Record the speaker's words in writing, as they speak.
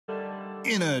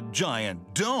In a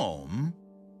giant dome,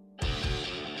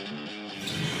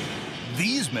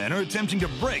 these men are attempting to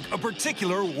break a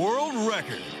particular world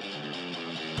record.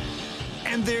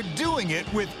 And they're doing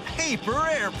it with paper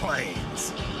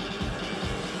airplanes.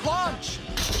 Launch!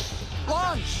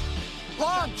 Launch!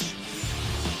 Launch!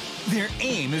 Their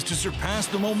aim is to surpass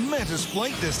the momentous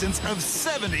flight distance of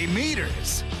 70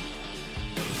 meters.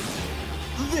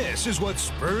 This is what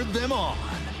spurred them on.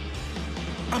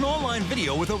 An online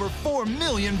video with over 4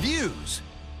 million views.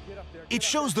 It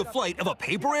shows the flight of a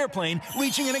paper airplane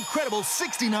reaching an incredible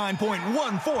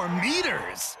 69.14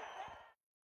 meters.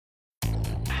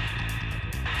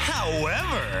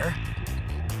 However,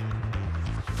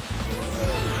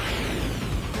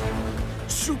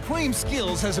 Supreme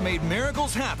Skills has made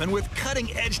miracles happen with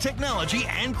cutting-edge technology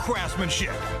and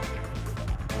craftsmanship.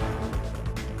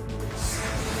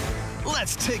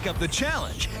 Let's take up the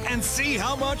challenge and see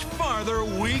how much farther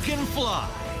we can fly.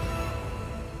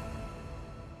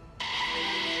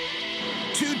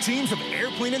 Two teams of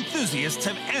airplane enthusiasts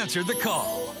have answered the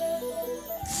call.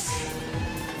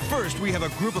 First, we have a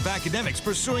group of academics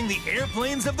pursuing the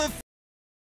airplanes of the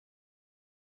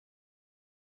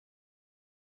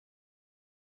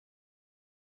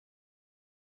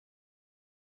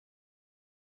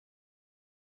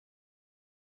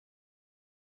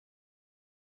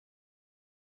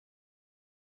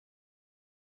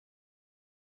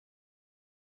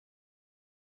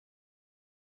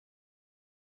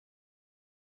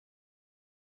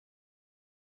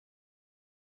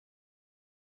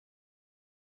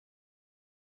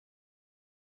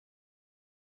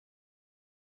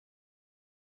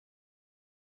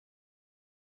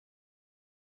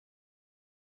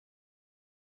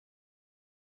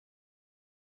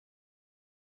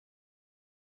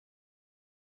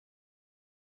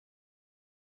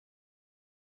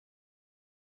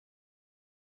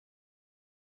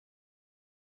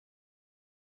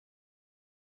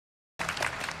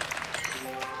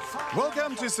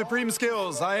Welcome to Supreme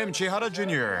Skills. I am Chihara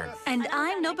Jr. And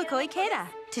I'm Nobuko Ikeda.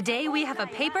 Today we have a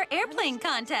paper airplane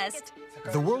contest.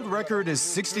 The world record is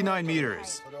 69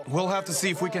 meters. We'll have to see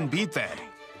if we can beat that.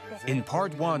 In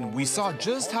part 1, we saw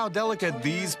just how delicate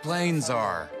these planes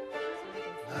are.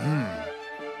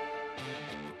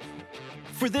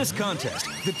 For this contest,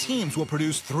 the teams will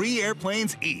produce 3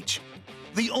 airplanes each.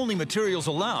 The only materials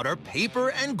allowed are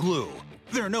paper and glue.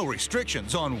 There are no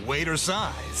restrictions on weight or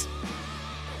size.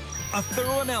 A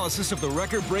thorough analysis of the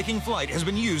record-breaking flight has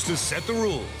been used to set the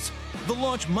rules. The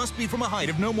launch must be from a height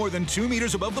of no more than 2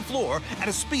 meters above the floor at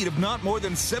a speed of not more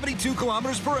than 72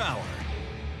 kilometers per hour.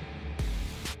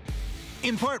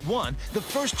 In part 1, the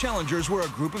first challengers were a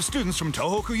group of students from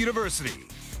Tohoku University.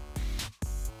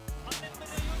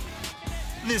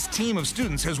 This team of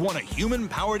students has won a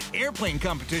human-powered airplane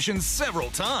competition several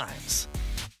times.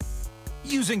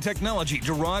 Using technology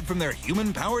derived from their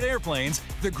human-powered airplanes,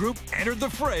 the group entered the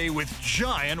fray with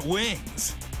giant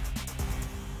wings.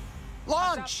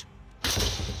 Launch!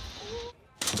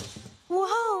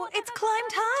 Whoa, it's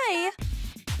climbed high.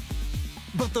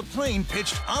 But the plane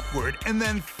pitched upward and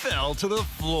then fell to the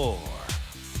floor.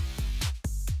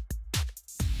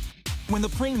 When the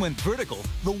plane went vertical,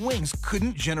 the wings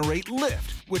couldn't generate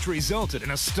lift, which resulted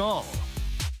in a stall.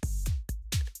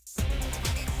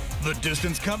 The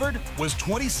distance covered was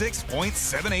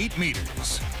 26.78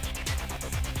 meters.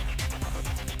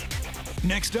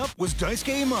 Next up was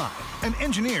Daisuke Imai, an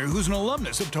engineer who's an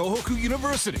alumnus of Tohoku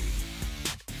University.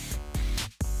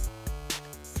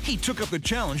 He took up the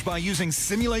challenge by using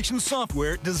simulation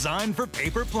software designed for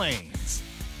paper planes.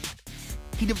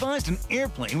 He devised an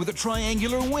airplane with a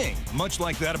triangular wing, much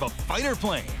like that of a fighter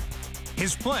plane.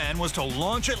 His plan was to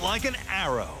launch it like an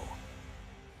arrow.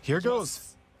 Here goes.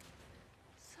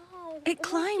 It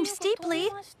climbed steeply.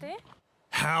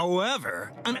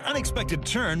 However, an unexpected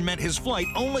turn meant his flight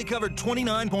only covered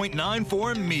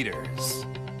 29.94 meters.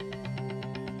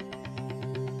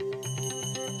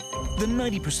 The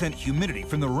 90% humidity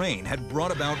from the rain had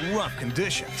brought about rough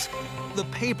conditions. The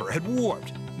paper had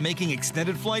warped, making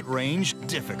extended flight range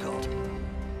difficult.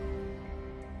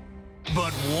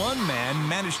 But one man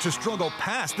managed to struggle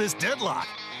past this deadlock.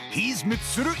 He's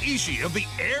Mitsuru Ishii of the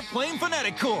Airplane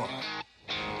Fanatic Corps.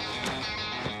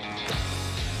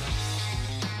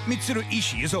 Mitsuru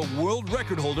Ishii is a world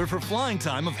record holder for flying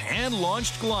time of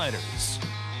hand-launched gliders.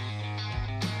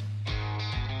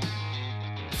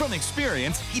 From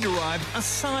experience, he derived a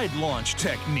side launch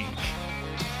technique.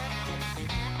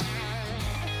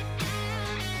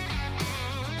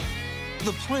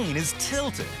 The plane is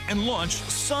tilted and launched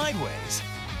sideways.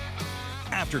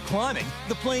 After climbing,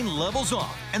 the plane levels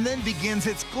off and then begins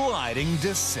its gliding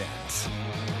descent.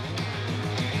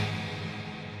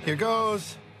 Here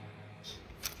goes.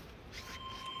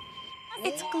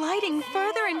 It's gliding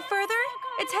further and further.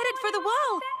 It's headed for the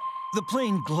wall. The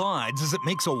plane glides as it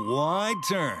makes a wide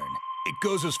turn. It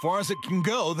goes as far as it can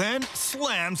go, then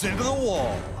slams into the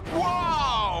wall.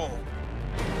 Wow!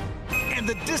 And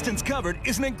the distance covered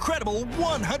is an incredible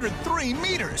 103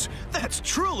 meters. That's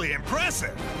truly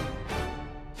impressive.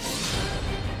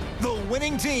 The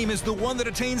winning team is the one that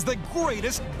attains the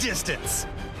greatest distance.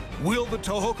 Will the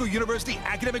Tohoku University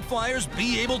Academic Flyers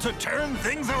be able to turn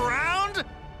things around?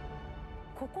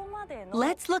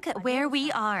 Let's look at where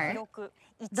we are.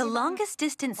 The longest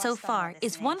distance so far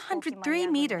is 103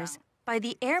 meters by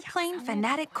the Airplane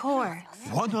Fanatic Corps.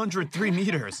 103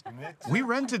 meters. We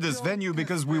rented this venue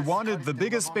because we wanted the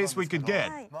biggest space we could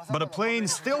get, but a plane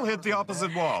still hit the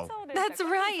opposite wall. That's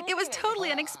right. It was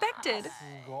totally unexpected.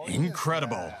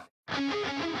 Incredible.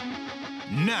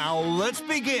 Now let's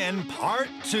begin part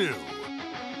 2.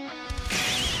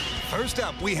 First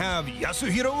up, we have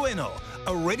Yasuhiro Ueno,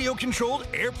 a radio-controlled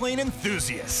airplane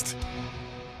enthusiast.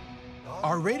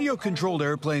 Are radio-controlled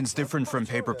airplanes different from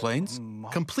paper planes?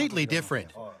 Completely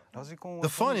different. The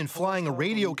fun in flying a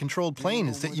radio-controlled plane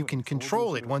is that you can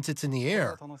control it once it's in the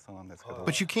air.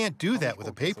 But you can't do that with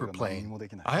a paper plane.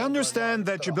 I understand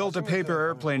that you built a paper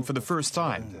airplane for the first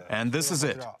time, and this is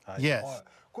it. Yes.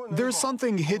 There's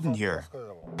something hidden here.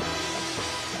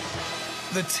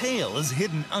 The tail is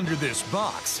hidden under this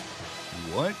box.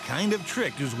 What kind of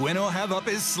trick does Ueno have up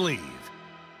his sleeve?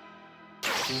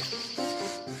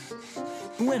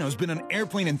 Ueno's been an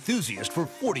airplane enthusiast for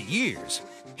 40 years.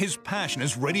 His passion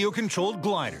is radio-controlled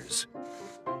gliders.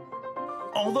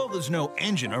 Although there's no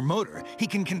engine or motor, he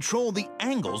can control the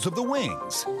angles of the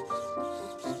wings.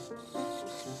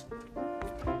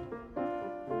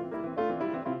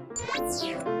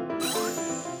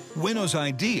 Ueno's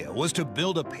idea was to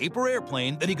build a paper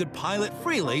airplane that he could pilot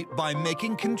freely by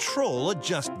making control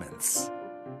adjustments.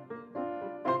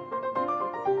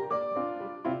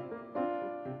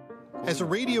 As a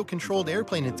radio-controlled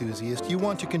airplane enthusiast, you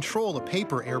want to control a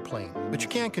paper airplane, but you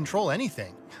can't control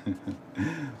anything.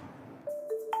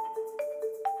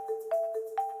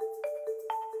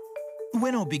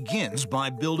 Ueno begins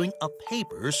by building a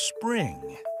paper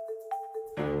spring.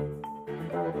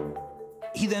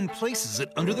 He then places it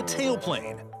under the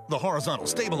tailplane, the horizontal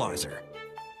stabilizer.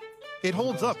 It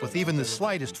holds up with even the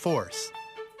slightest force.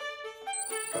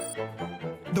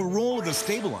 The role of the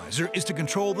stabilizer is to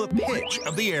control the pitch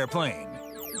of the airplane.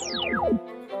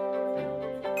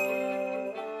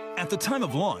 At the time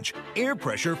of launch, air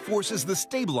pressure forces the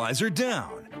stabilizer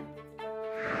down.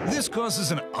 This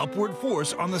causes an upward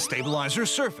force on the stabilizer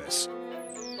surface.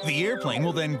 The airplane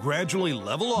will then gradually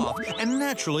level off and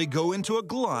naturally go into a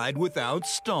glide without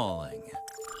stalling.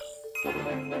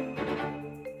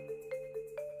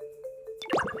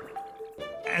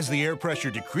 As the air pressure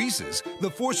decreases, the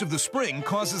force of the spring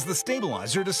causes the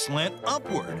stabilizer to slant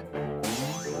upward,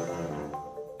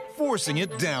 forcing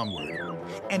it downward,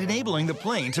 and enabling the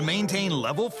plane to maintain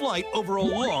level flight over a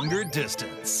longer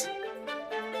distance.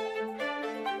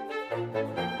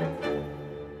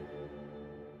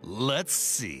 Let's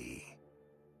see.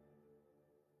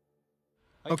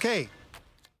 Okay.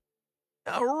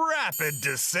 A rapid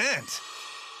descent.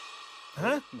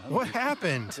 Huh? What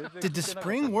happened? Did the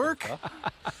spring work?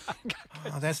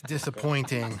 Oh, that's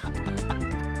disappointing.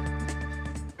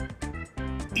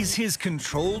 Is his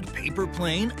controlled paper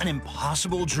plane an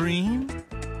impossible dream?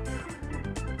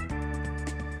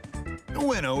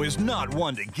 Ueno is not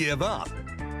one to give up.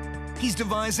 He's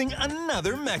devising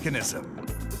another mechanism.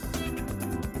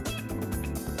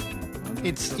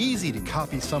 It's easy to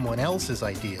copy someone else's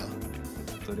idea.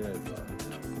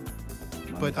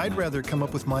 But I'd rather come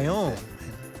up with my own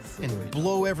and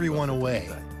blow everyone away.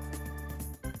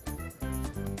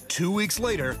 2 weeks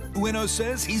later, Ueno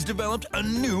says he's developed a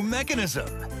new mechanism.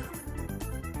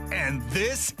 And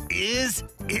this is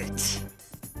it.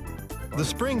 The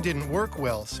spring didn't work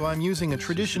well, so I'm using a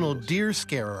traditional deer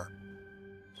scarer.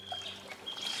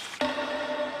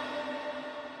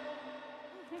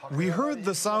 We heard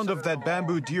the sound of that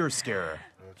bamboo deer scarer.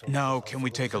 Now, can we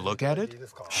take a look at it?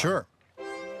 Sure.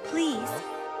 Please.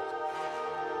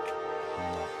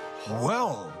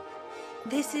 Well,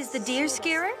 This is the deer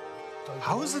scarer?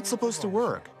 how is it supposed to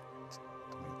work?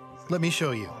 Let me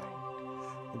show you.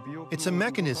 It's a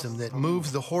mechanism that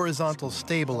moves the horizontal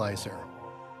stabilizer.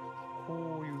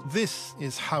 This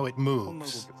is how it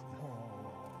moves.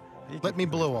 Let me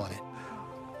blow on it.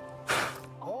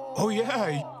 Oh,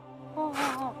 yeah.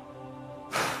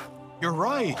 You're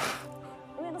right.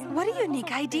 What a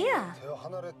unique idea.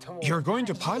 You're going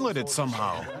to pilot it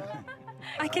somehow.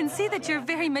 I can see that you're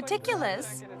very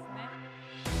meticulous.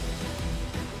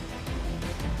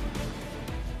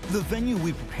 The venue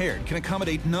we prepared can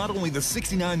accommodate not only the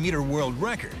 69-meter world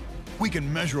record, we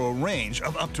can measure a range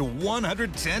of up to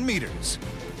 110 meters.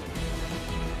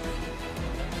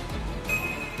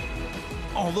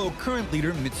 Although current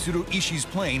leader Mitsuru Ishii's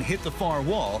plane hit the far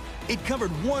wall, it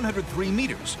covered 103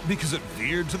 meters because it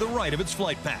veered to the right of its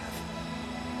flight path.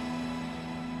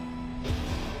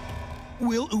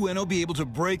 Will Ueno be able to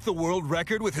break the world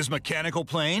record with his mechanical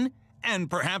plane? And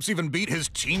perhaps even beat his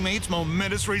teammates'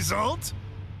 momentous result?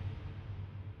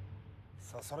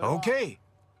 Okay,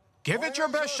 give it your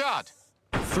best shot.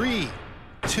 3,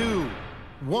 2,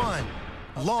 1,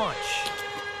 launch.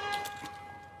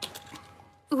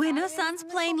 Ueno-san's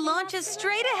plane launches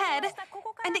straight ahead,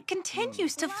 and it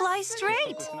continues to fly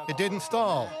straight. It didn't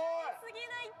stall.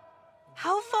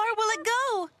 How far will it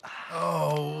go?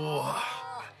 Oh.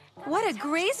 What a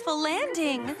graceful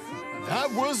landing.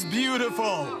 That was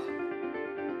beautiful.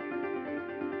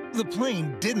 The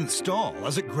plane didn't stall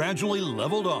as it gradually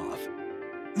leveled off.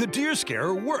 The deer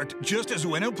scare worked just as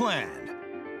Ueno planned.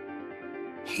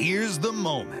 Here's the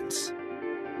moment.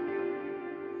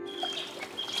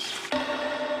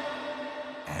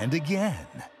 And again.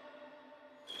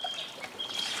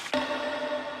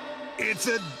 It's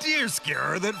a deer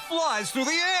scarer that flies through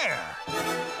the air.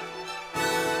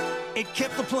 It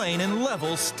kept the plane in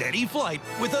level, steady flight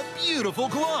with a beautiful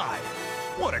glide.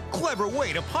 What a clever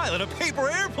way to pilot a paper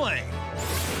airplane.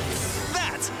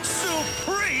 That's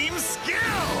supreme skill!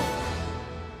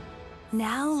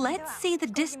 Now let's see the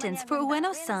distance for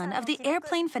Ueno-san of the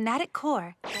Airplane Fanatic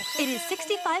Corps. It is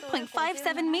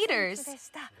 65.57 meters.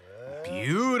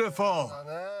 Beautiful.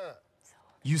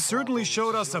 You certainly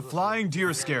showed us a flying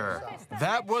deer scarer.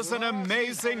 That was an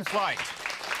amazing flight.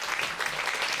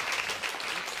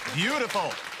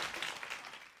 Beautiful.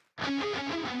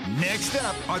 Next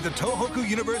up are the Tohoku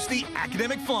University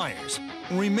Academic Flyers.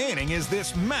 Remaining is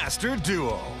this master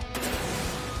duo.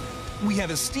 We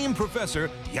have esteemed Professor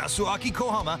Yasuaki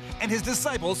Kohama and his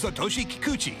disciple Satoshi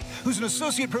Kikuchi, who's an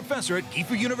associate professor at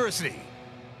Gifu University.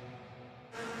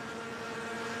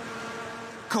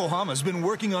 Kohama's been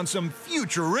working on some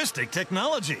futuristic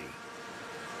technology.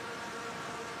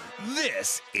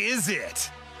 This is it.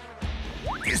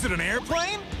 Is it an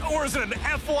airplane or is it an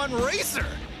F1 racer?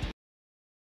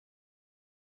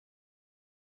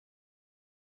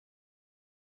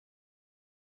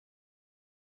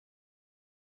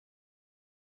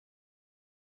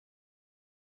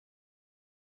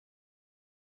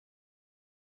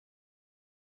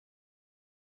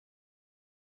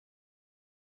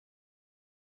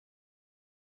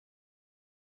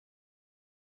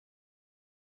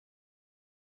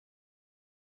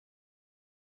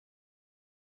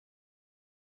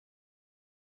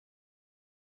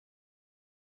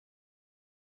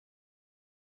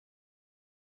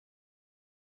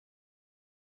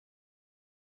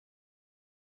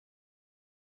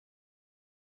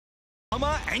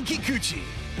 Kohama and Kikuchi.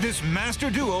 This master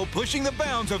duo pushing the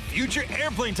bounds of future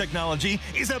airplane technology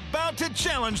is about to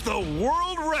challenge the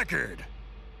world record.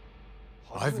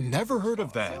 I've never heard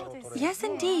of that. Yes,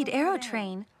 indeed,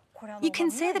 Aerotrain. You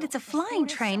can say that it's a flying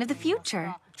train of the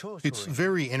future. It's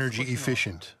very energy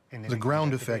efficient. The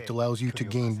ground effect allows you to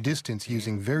gain distance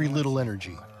using very little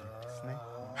energy.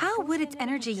 How would its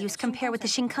energy use compare with the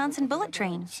Shinkansen bullet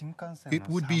train? It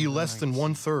would be less than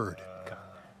 1/3.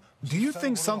 Do you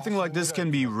think something like this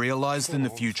can be realized in the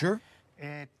future?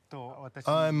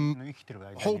 I'm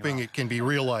hoping it can be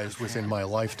realized within my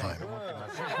lifetime.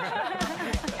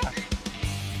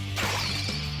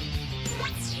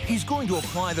 He's going to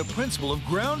apply the principle of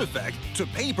ground effect to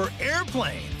paper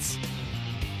airplanes.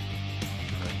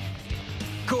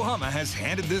 Kohama has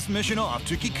handed this mission off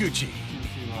to Kikuchi.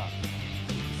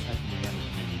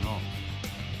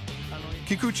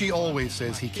 Kikuchi always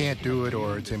says he can't do it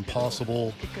or it's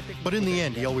impossible, but in the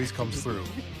end, he always comes through.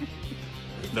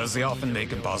 Does he often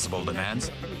make impossible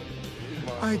demands?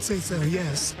 I'd say so,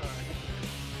 yes.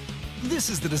 This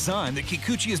is the design that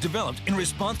Kikuchi has developed in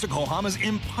response to Kohama's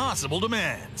impossible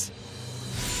demands.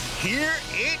 Here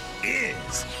it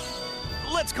is.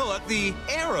 Let's call it the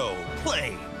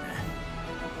aeroplane.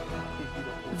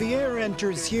 The air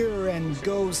enters here and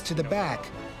goes to the back.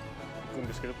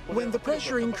 When the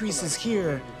pressure increases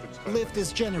here, lift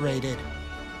is generated.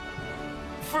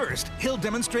 First, he'll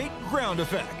demonstrate ground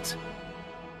effect.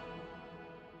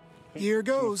 Here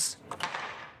goes.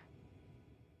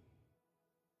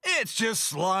 It's just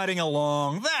sliding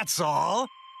along, that's all.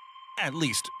 At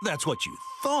least, that's what you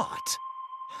thought.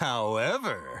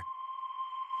 However,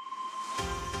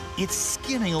 it's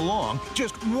skimming along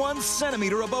just 1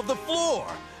 centimeter above the floor.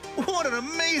 What an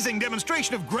amazing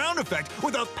demonstration of ground effect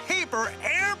with a paper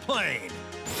airplane!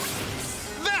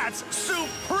 That's That's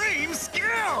supreme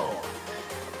skill!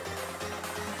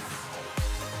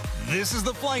 This is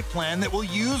the flight plan that will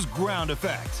use ground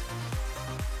effect.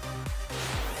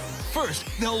 First,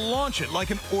 they'll launch it like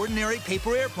an ordinary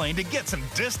paper airplane to get some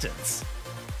distance.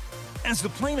 As the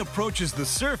plane approaches the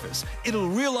surface, it'll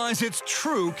realize its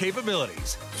true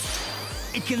capabilities.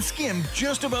 It can skim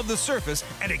just above the surface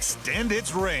and extend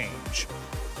its range.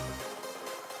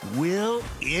 Will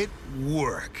it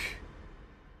work?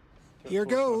 Here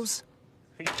goes.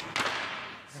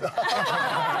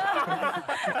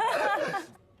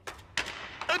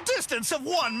 A distance of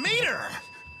 1 meter!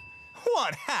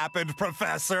 What happened,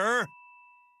 Professor?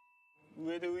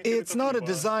 It's not a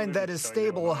design that is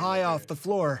stable high off the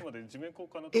floor.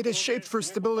 It is shaped for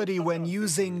stability when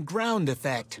using ground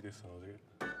effect.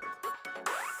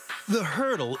 The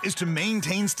hurdle is to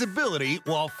maintain stability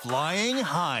while flying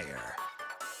higher.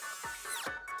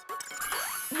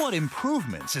 What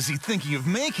improvements is he thinking of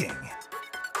making?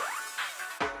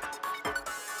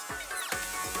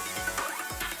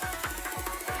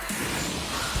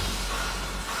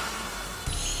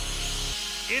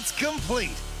 It's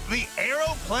complete! The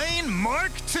Aeroplane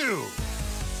Mark II!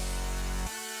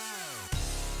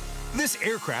 This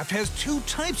aircraft has 2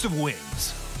 types of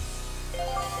wings.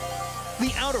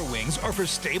 The outer wings are for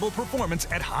stable performance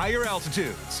at higher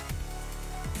altitudes.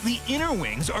 The inner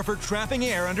wings are for trapping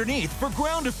air underneath for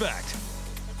ground effect.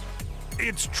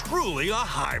 It's truly a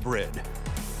hybrid.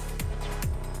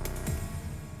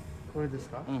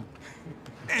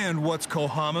 And what's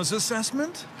Kohama's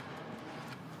assessment?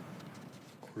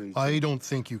 I don't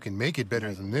think you can make it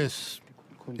better than this.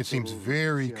 It seems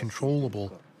very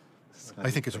controllable.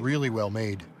 I think it's really well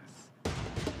made.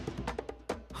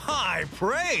 High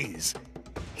praise!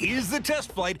 Here's the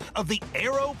test flight of the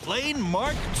Aeroplane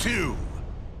Mark II.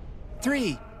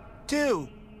 3, 2,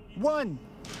 1.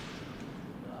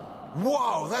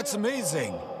 Wow, that's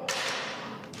amazing!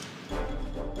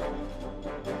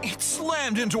 It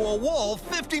slammed into a wall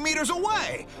 50 meters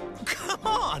away! Come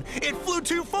on! It flew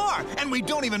too far, and we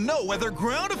don't even know whether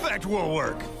ground effect will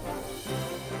work!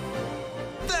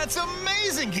 That's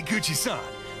amazing, Kikuchi-san!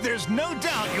 There's no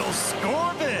doubt you'll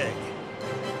score big!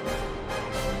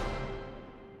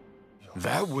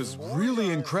 That was really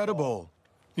incredible.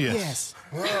 Yes.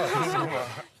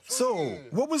 So,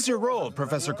 what was your role,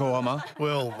 Professor Kohama?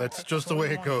 Well, that's just the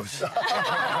way it goes.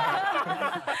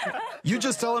 You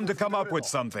just tell him to come up with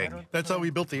something. That's how we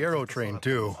built the Aero Train,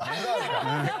 too.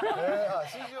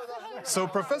 So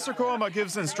Professor Kohama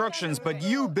gives instructions, but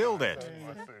you build it.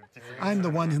 I'm the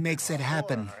one who makes it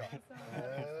happen.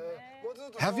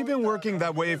 Have you been working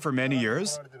that way for many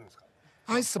years?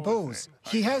 I suppose.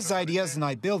 He has ideas and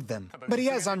I build them. But he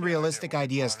has unrealistic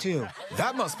ideas too.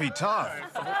 That must be tough.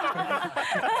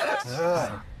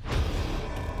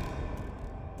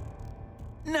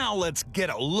 Now let's get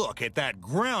a look at that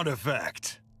ground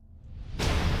effect.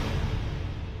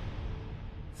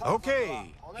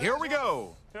 Okay, here we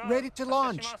go. Ready to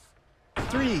launch.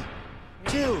 3,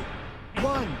 2,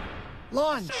 1.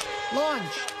 Launch!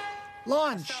 Launch!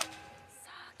 Launch!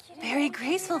 Very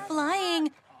graceful flying.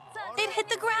 It hit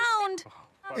the ground.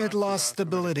 It lost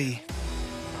stability.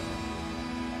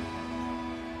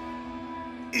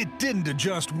 It didn't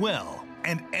adjust well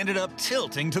and ended up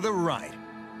tilting to the right.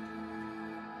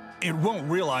 It won't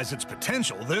realize its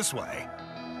potential this way.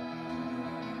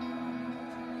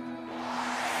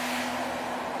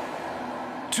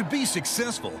 To be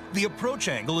successful, the approach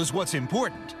angle is what's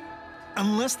important.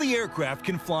 Unless the aircraft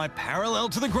can fly parallel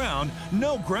to the ground,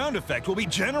 no ground effect will be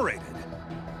generated.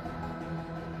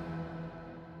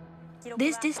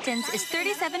 This distance is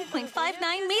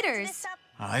 37.59 meters.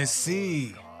 I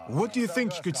see. What do you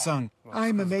think, Kikuchi-san?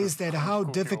 I'm amazed at how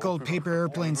difficult paper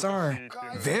airplanes are.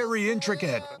 Very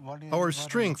intricate. Our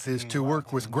strength is to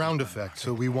work with ground effect,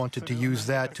 so we wanted to use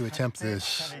that to attempt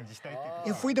this.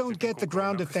 If we don't get the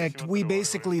ground effect, we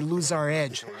basically lose our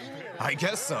edge. I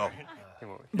guess so.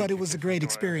 But it was a great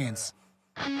experience.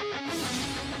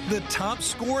 The top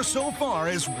score so far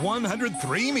is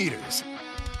 103 meters.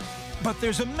 But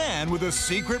there's a man with a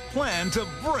secret plan to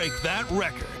break that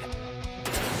record.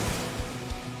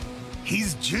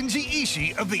 He's Junji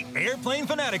Ishii of the Airplane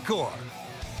Fanatic Corps.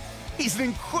 He's an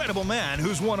incredible man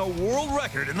who's won a world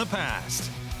record in the past.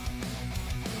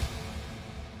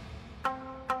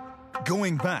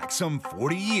 Going back some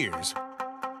 40 years,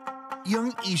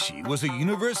 young Ishii was a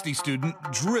university student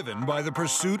driven by the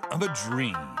pursuit of a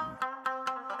dream.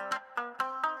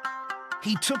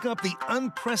 He took up the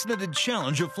unprecedented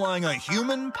challenge of flying a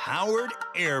human-powered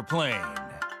airplane.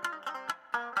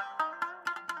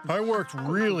 I worked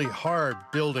really hard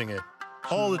building it.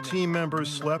 All the team members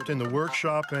slept in the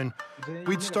workshop, and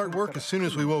we'd start work as soon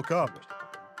as we woke up.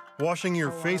 Washing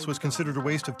your face was considered a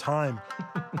waste of time.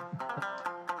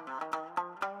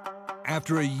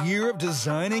 After a year of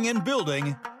designing and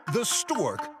building, the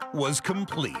Stork was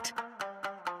complete.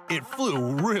 It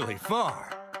flew really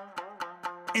far.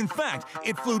 In fact,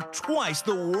 it flew twice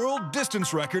the world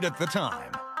distance record at the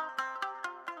time.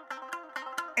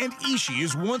 And Ishii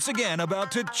is once again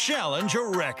about to challenge a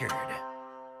record.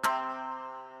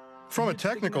 From a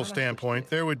technical standpoint,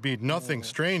 there would be nothing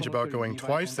strange about going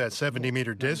twice that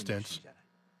 70-meter distance.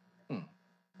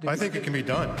 I think it can be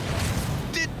done.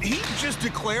 Did he just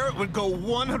declare it would go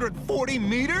 140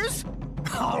 meters?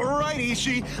 All right,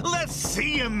 Ishii, let's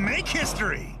see you make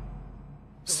history.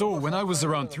 So, when I was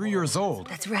around 3 years old,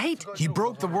 That's right. he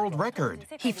broke the world record.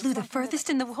 He flew the furthest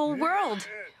in the whole world.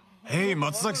 Hey,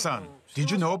 Matsuzaki-san,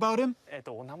 did you know about him?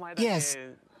 Yes,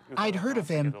 I'd heard of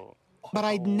him, but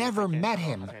I'd never met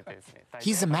him.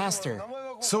 He's a master.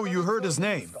 So you heard his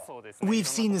name. We've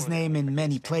seen his name in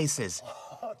many places.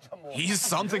 He's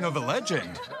something of a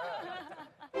legend.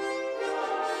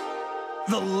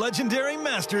 The legendary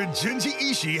master Junji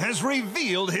Ishii has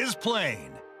revealed his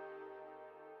plane.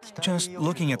 Just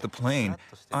looking at the plane,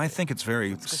 I think it's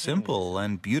very simple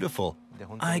and beautiful.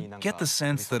 I get the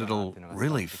sense that it'll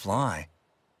really fly.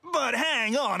 But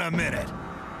hang on a minute.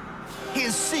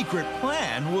 His secret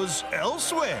plan was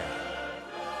elsewhere.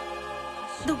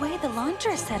 The way the launcher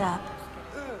is set up.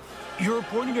 You're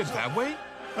pointing it that way?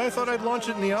 I thought I'd launch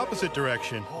it in the opposite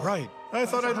direction. Right. I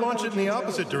thought I'd launch it in the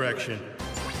opposite direction.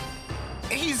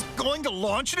 He's going to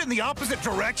launch it in the opposite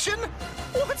direction?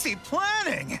 What's he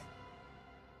planning?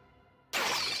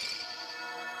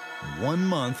 1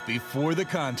 month before the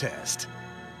contest,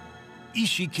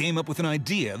 Ishii came up with an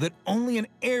idea that only an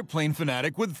airplane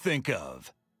fanatic would think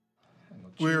of.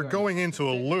 We're going into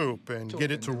a loop and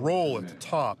get it to roll at the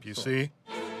top, you see?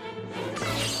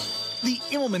 The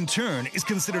Immelman turn is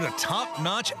considered a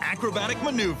top-notch acrobatic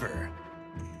maneuver.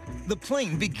 The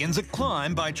plane begins a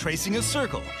climb by tracing a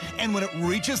circle, and when it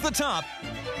reaches the top,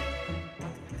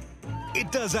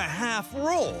 it does a half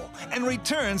roll and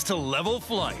returns to level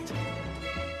flight.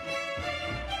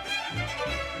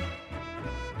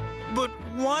 But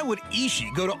why would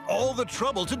Ishii go to all the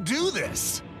trouble to do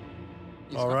this?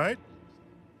 All right.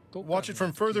 Watch it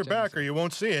from further back or you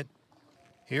won't see it.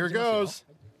 Here goes.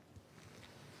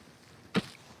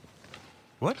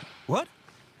 What? What?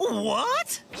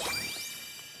 What?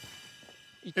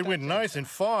 It went nice and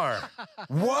far.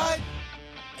 What?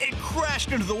 It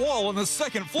crashed into the wall on the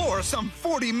second floor some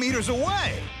 40 meters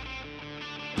away.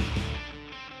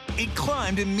 It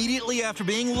climbed immediately after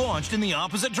being launched in the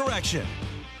opposite direction.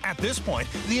 At this point,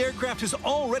 the aircraft has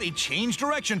already changed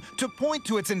direction to point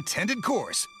to its intended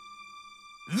course.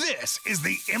 This is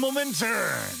the Immelman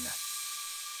turn.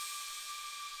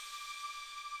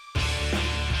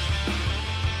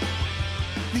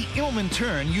 The Immelman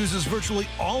turn uses virtually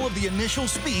all of the initial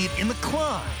speed in the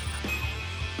climb.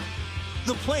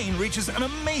 The plane reaches an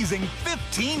amazing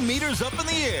 15 meters up in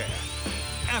the air.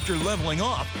 After leveling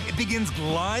off, it begins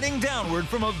gliding downward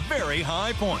from a very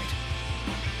high point.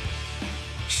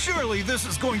 Surely this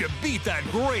is going to beat that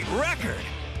great record.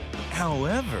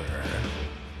 However...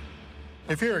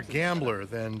 If you're a gambler,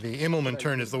 then the Immelman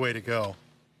turn is the way to go.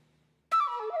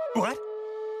 What?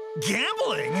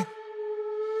 Gambling?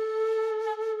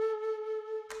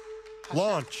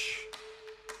 Launch.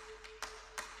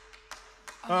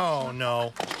 Oh,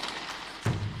 no.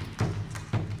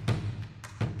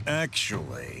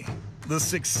 Actually, the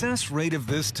success rate of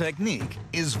this technique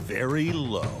is very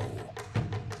low.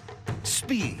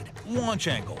 Speed, launch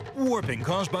angle, warping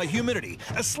caused by humidity,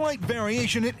 a slight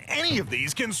variation in any of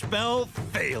these can spell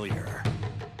failure.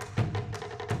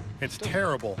 It's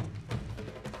terrible.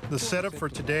 The setup for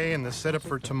today and the setup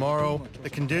for tomorrow, the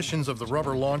conditions of the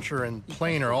rubber launcher and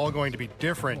plane are all going to be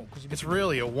different. It's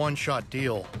really a one-shot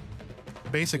deal.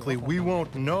 Basically, we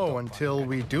won't know until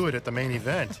we do it at the main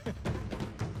event.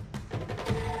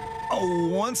 A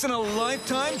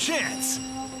once-in-a-lifetime chance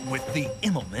with the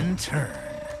Immelman turn.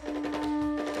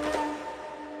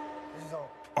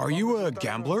 Are you a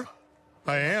gambler?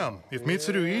 I am. If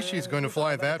Mitsuru Ishii's going to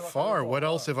fly that far, what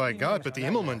else have I got but the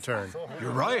Immelman turn?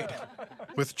 You're right.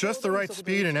 With just the right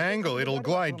speed and angle, it'll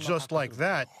glide just like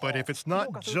that. But if it's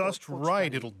not just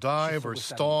right, it'll dive or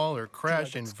stall or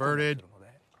crash inverted.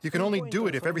 You can only do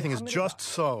it if everything is just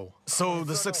so. So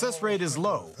the success rate is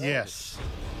low. Yes.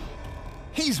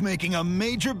 He's making a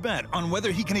major bet on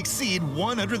whether he can exceed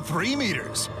 103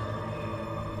 meters.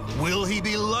 Will he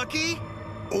be lucky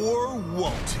or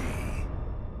won't he?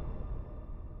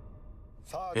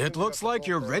 It looks like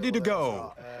you're ready to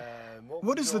go.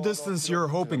 What is the distance you're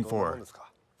hoping for?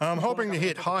 I'm hoping to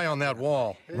hit high on that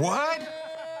wall. What?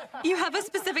 You have a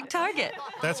specific target.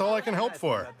 That's all I can hope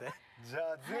for.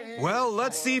 Well,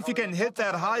 let's see if you can hit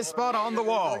that high spot on the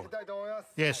wall.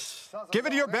 Yes. Give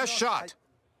it your best shot.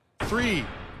 3,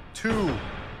 2,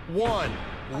 1.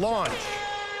 Launch.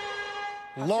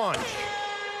 Launch.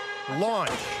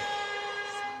 Launch.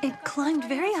 It climbed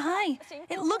very high.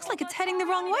 It looks like it's heading the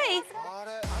wrong way.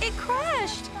 It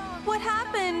crashed. What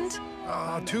happened?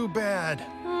 Oh, too bad.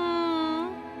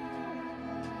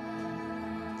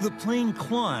 The plane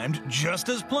climbed just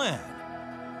as planned.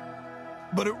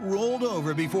 But it rolled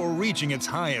over before reaching its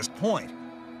highest point,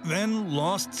 then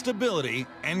lost stability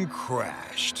and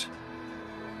crashed.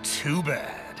 Too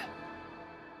bad.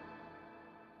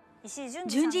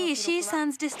 Junji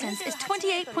Ishii-san's distance is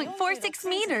 28.46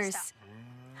 meters.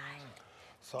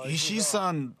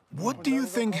 Ishii-san, what do you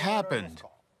think happened?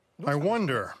 I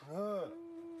wonder.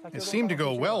 It seemed to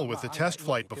go well with the test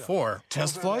flight before.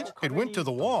 Test flight? It went to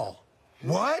the wall.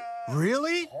 What?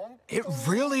 Really? It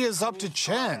really is up to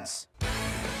chance.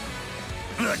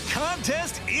 The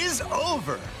contest is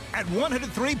over. At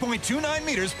 103.29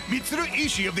 meters, Mitsuru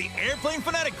Ishii of the Airplane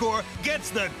Fanatic Corps gets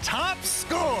the top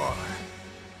score.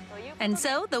 And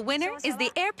so the winner is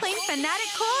the Airplane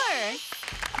Fanatic Corps.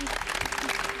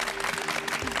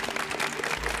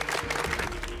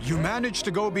 You managed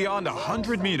to go beyond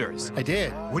 100 meters. I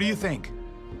did. What do you think?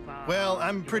 Well,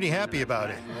 I'm pretty happy about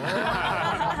it.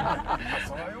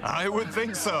 I would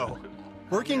think so.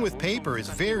 Working with paper is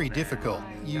very difficult.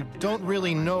 You don't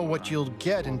really know what you'll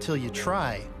get until you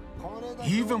try.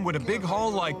 Even with a big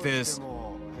haul like this,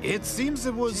 it seems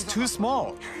it was too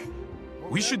small.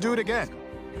 We should do it again.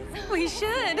 We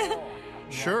should.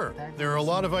 Sure, there are a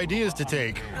lot of ideas to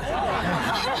take.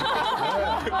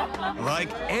 Like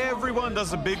everyone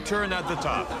does a big turn at the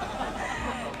top.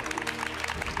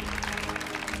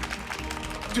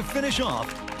 To finish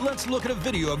off, let's look at a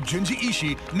video of Junji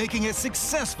Ishii making a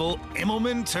successful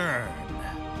Immelman turn.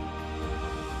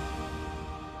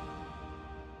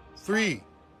 3,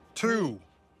 2,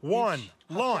 1,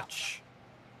 launch.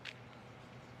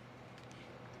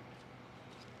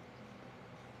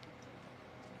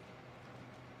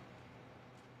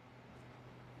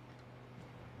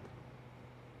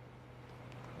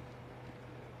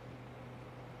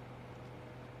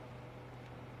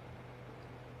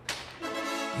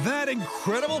 That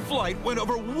incredible flight went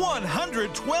over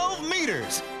 112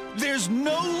 meters. There's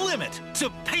no limit to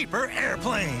paper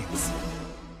airplanes.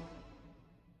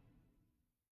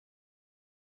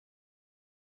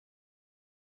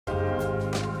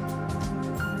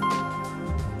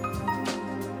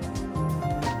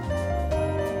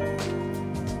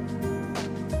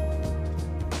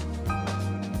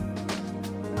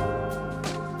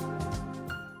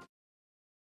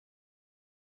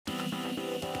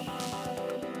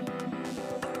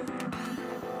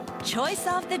 Choice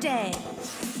of the day.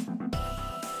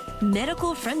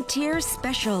 Medical Frontier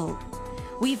Special.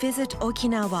 We visit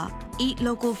Okinawa, eat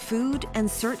local food,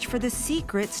 and search for the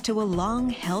secrets to a long,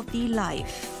 healthy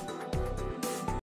life.